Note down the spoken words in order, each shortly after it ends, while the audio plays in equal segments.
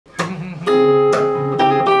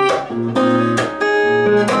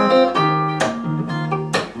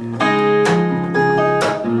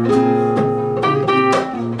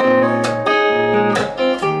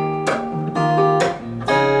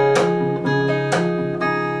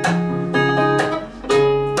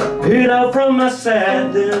out from my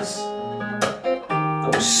sadness. I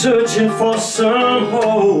was searching for some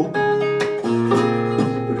hope,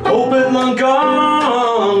 but hope had long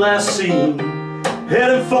gone last seen,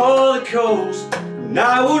 heading for the coast. And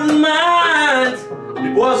I wouldn't mind,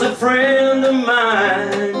 it was a friend of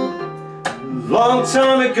mine, a long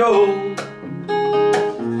time ago.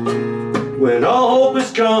 When all hope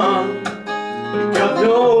is gone, you got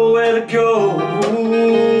nowhere to go.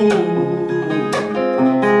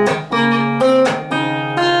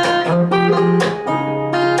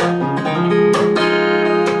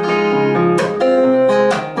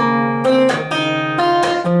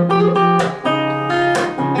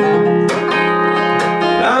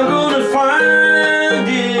 I'm gonna find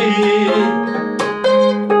it,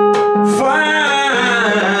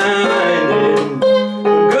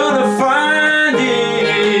 I'm gonna find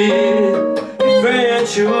it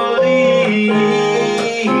eventually.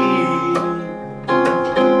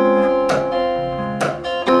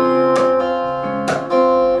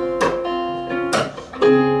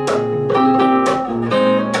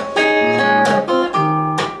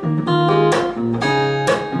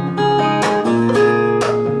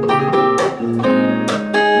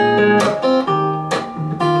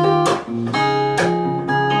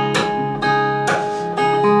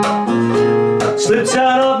 Slipped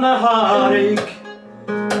out of my heartache,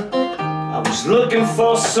 I was looking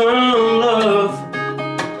for some love,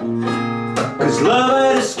 'cause love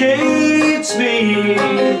had escaped me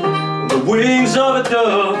on the wings of a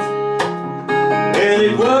dove. And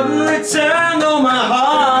it wouldn't return, though my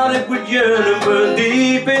heart it would yearn and burn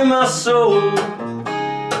deep in my soul.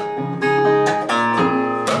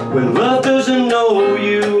 When love doesn't know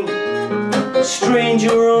you, a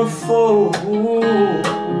stranger or foe.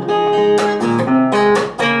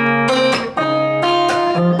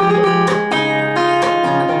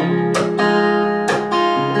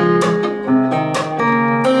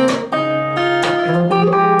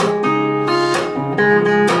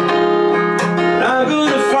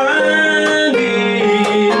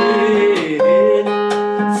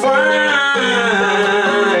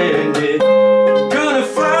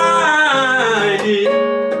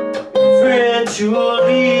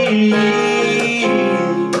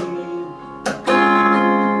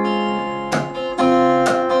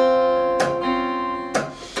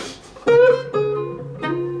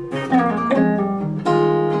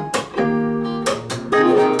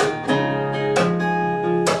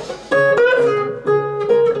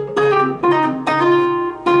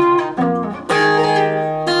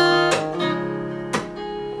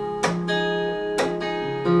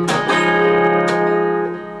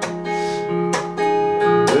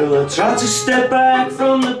 I tried to step back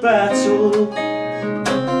from the battle,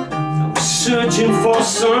 I was searching for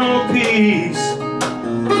some peace.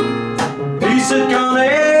 Peace had gone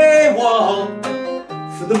AWOL,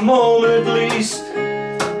 for the moment at least.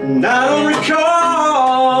 And I don't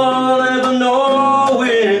recall ever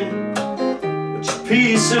knowing much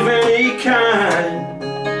peace of any kind.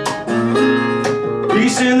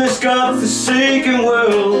 Peace in this godforsaken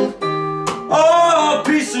world, oh,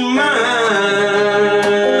 peace of mind.